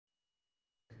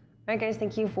All right, guys,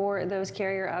 thank you for those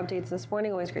carrier updates this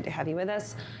morning. Always great to have you with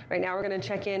us. Right now, we're going to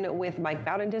check in with Mike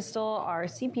Bowdendistel, our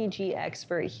CPG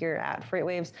expert here at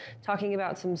FreightWaves, talking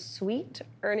about some sweet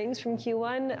earnings from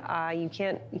Q1. You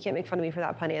can't make fun of me for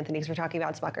that pun, Anthony, because we're talking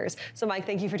about Smuckers. So, Mike,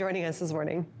 thank you for joining us this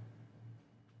morning.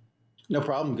 No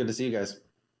problem. Good to see you guys.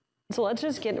 So let's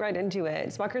just get right into it.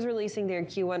 Smuckers releasing their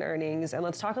Q1 earnings, and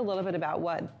let's talk a little bit about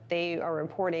what they are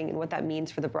reporting and what that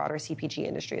means for the broader CPG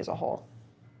industry as a whole.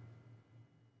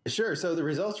 Sure. So the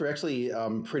results were actually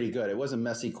pretty good. It was a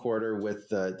messy quarter with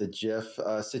the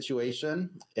Jif situation,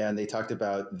 and they talked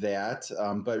about that.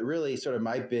 But really, sort of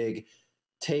my big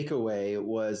takeaway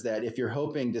was that if you're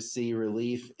hoping to see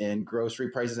relief in grocery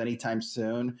prices anytime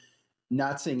soon,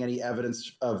 not seeing any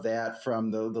evidence of that from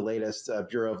the latest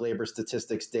Bureau of Labor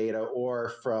Statistics data or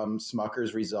from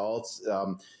Smucker's results.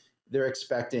 They're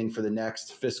expecting for the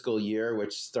next fiscal year,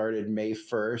 which started May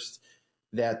 1st,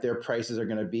 that their prices are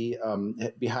going to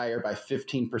be higher by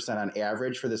 15% on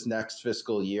average for this next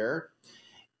fiscal year.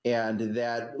 And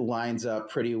that lines up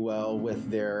pretty well with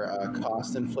their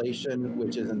cost inflation,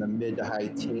 which is in the mid to high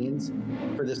teens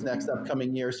for this next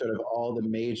upcoming year. Sort of all the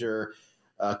major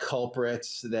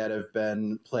culprits that have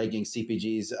been plaguing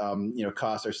CPGs,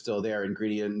 costs are still there.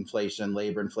 Ingredient inflation,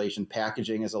 labor inflation,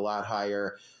 packaging is a lot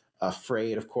higher,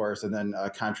 freight, of course, and then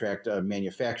contract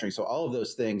manufacturing. So all of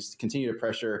those things continue to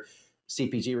pressure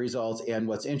CPG results. And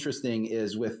what's interesting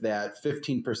is with that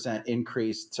 15%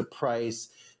 increase to price,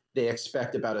 they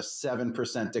expect about a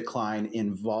 7% decline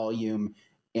in volume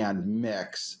and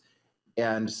mix.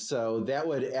 And so that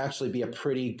would actually be a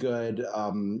pretty good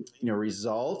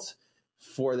result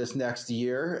for this next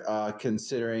year,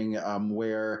 considering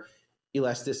where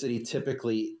elasticity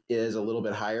typically is a little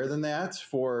bit higher than that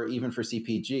even for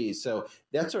CPGs. So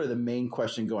that's sort of the main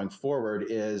question going forward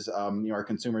is, are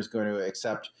consumers going to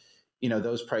accept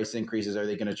those price increases? Are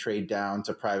they going to trade down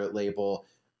to private label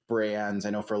brands?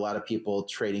 I know for a lot of people,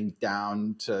 trading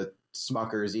down to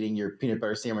Smuckers, eating your peanut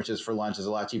butter sandwiches for lunch is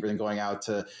a lot cheaper than going out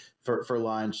for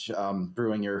lunch.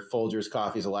 Brewing your Folgers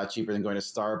coffee is a lot cheaper than going to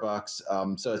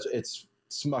Starbucks. So it's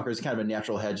Smuckers kind of a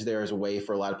natural hedge there as a way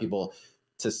for a lot of people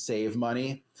to save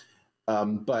money.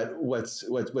 But what's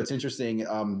interesting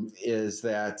is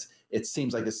that it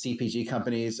seems like the CPG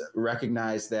companies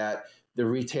recognize that the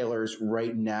retailers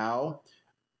right now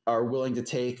are willing to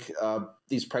take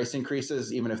these price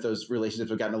increases, even if those relationships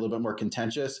have gotten a little bit more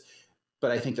contentious.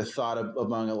 But I think the thought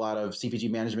among a lot of CPG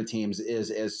management teams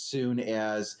is as soon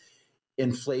as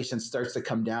inflation starts to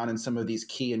come down in some of these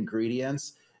key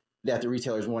ingredients, that the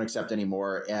retailers won't accept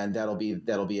anymore, and that'll be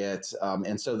it.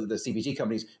 And so the CPG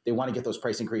companies, they want to get those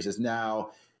price increases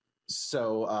now,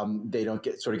 so they don't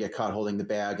get caught holding the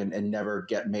bag and never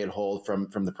get made whole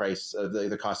from the price of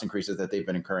the cost increases that they've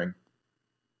been incurring.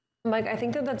 Mike, I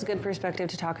think that that's a good perspective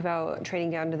to talk about trading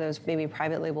down to those maybe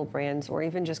private label brands, or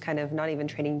even just kind of not even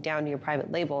trading down to your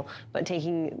private label, but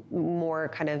taking more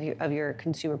kind of your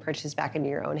consumer purchase back into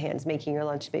your own hands, making your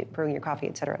lunch, brewing your coffee,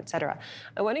 et cetera, et cetera.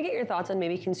 I want to get your thoughts on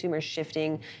maybe consumers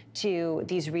shifting to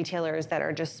these retailers that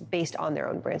are just based on their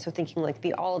own brand. So thinking like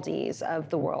the Aldis of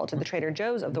the world or the Trader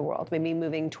Joe's of the world, maybe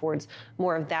moving towards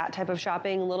more of that type of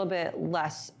shopping, a little bit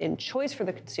less in choice for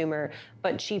the consumer,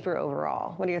 but cheaper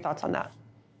overall. What are your thoughts on that?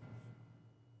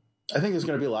 I think there's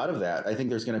going to be a lot of that. I think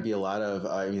there's going to be a lot of.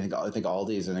 I think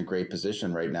Aldi is in a great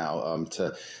position right now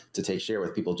to take share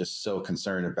with people just so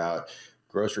concerned about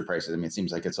grocery prices. I mean, it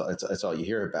seems like it's all you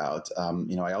hear about.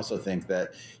 I also think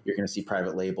that you're going to see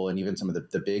private label and even some of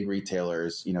the big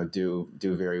retailers, do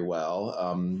very well.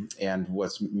 And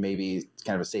what's maybe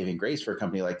kind of a saving grace for a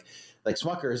company like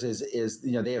Smuckers is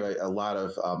they have a lot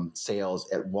of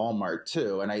sales at Walmart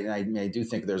too. And I do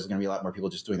think there's going to be a lot more people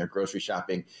just doing their grocery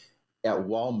shopping at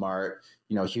Walmart,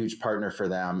 a huge partner for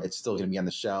them. It's still going to be on the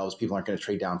shelves. People aren't going to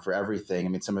trade down for everything. I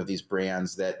mean, some of these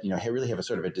brands that, really have a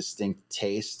sort of a distinct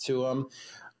taste to them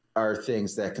are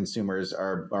things that consumers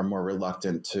are more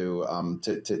reluctant to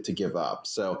give up.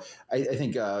 So I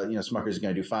think, Smuckers is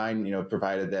going to do fine,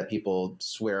 provided that people don't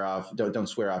swear off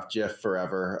Jif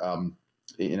forever,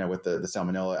 with the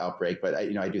salmonella outbreak. But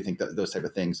I do think that those type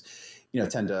of things,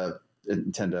 tend to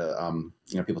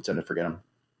people tend to forget them.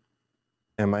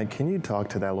 And Mike, can you talk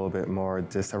to that a little bit more,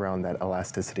 just around that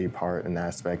elasticity part and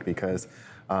aspect? Because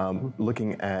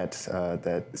looking at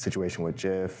that situation with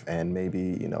Jif and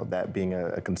maybe that being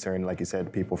a concern, like you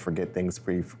said, people forget things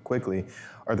pretty quickly.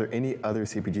 Are there any other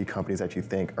CPG companies that you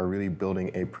think are really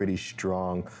building a pretty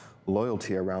strong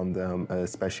loyalty around them,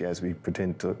 especially as we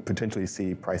potentially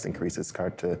see price increases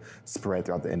start to spread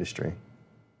throughout the industry?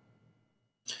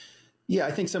 Yeah,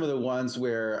 I think some of the ones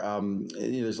where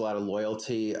there's a lot of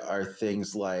loyalty are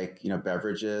things like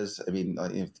beverages. I mean,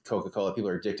 Coca-Cola. People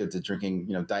are addicted to drinking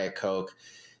Diet Coke.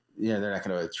 They're not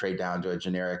going to trade down to a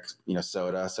generic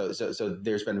soda. So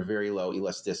there's been very low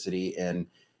elasticity in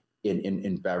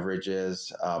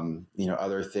beverages.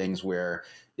 Other things where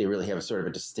they really have a sort of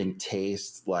a distinct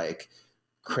taste, like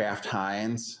Kraft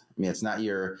Heinz. I mean, it's not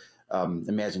your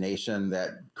imagination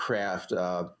that Kraft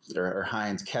or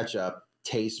Heinz ketchup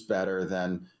tastes better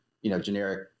than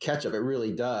generic ketchup. It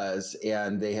really does,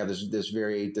 and they have this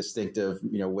very distinctive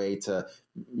way to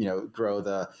grow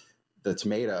the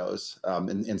tomatoes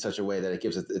in such a way that it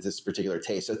gives it this particular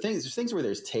taste. So things where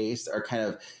there's taste are kind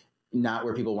of not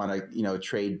where people want to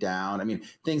trade down. I mean,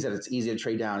 things that it's easy to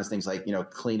trade down is things like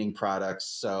cleaning products,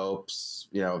 soaps,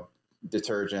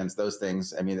 detergents, those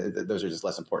things. I mean, those are just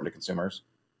less important to consumers.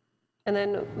 And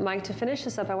then, Mike, to finish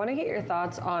this up, I want to get your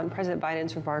thoughts on President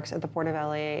Biden's remarks at the Port of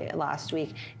LA last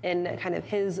week and kind of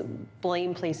his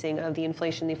blame placing of the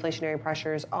inflation, the inflationary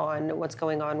pressures on what's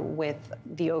going on with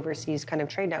the overseas kind of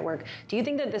trade network. Do you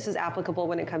think that this is applicable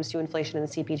when it comes to inflation in the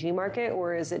CPG market,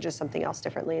 or is it just something else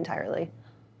differently entirely?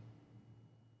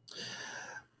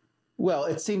 Well,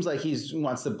 it seems like he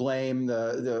wants to blame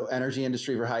the energy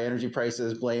industry for high energy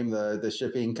prices, blame the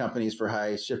shipping companies for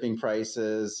high shipping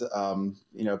prices, blame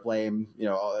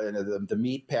the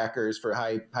meat packers for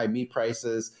high meat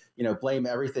prices, blame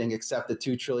everything except the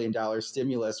 $2 trillion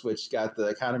stimulus, which got the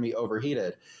economy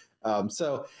overheated. For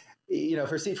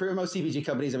most CPG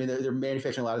companies, I mean, they're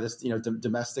manufacturing a lot of this,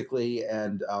 domestically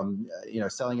and,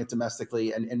 selling it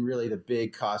domestically. And really the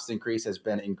big cost increase has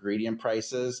been ingredient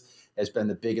prices, has been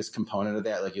the biggest component of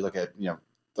that. Like you look at,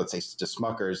 let's say just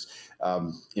Smuckers,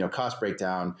 cost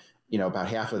breakdown, about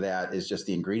half of that is just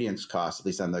the ingredients cost, at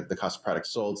least on the cost of product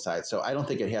sold side. So I don't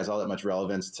think it has all that much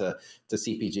relevance to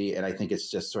CPG. And I think it's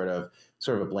just sort of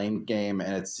a blame game.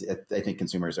 And I think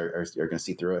consumers are going to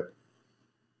see through it.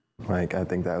 Mike, I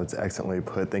think that was excellently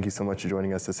put. Thank you so much for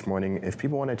joining us this morning. If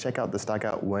people want to check out the stock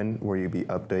out, when will you be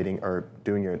updating or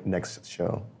doing your next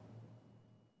show?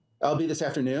 I'll be this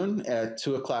afternoon at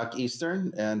 2:00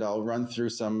 Eastern, and I'll run through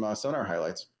some sonar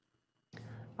highlights.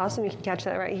 Awesome. You can catch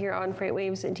that right here on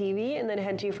FreightWaves TV, and then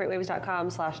head to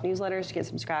freightwaves.com/newsletters to get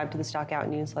subscribed to the Stock Out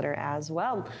newsletter as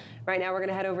well. Right now, we're going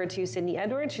to head over to Sydney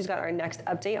Edwards. She's got our next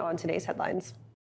update on today's headlines.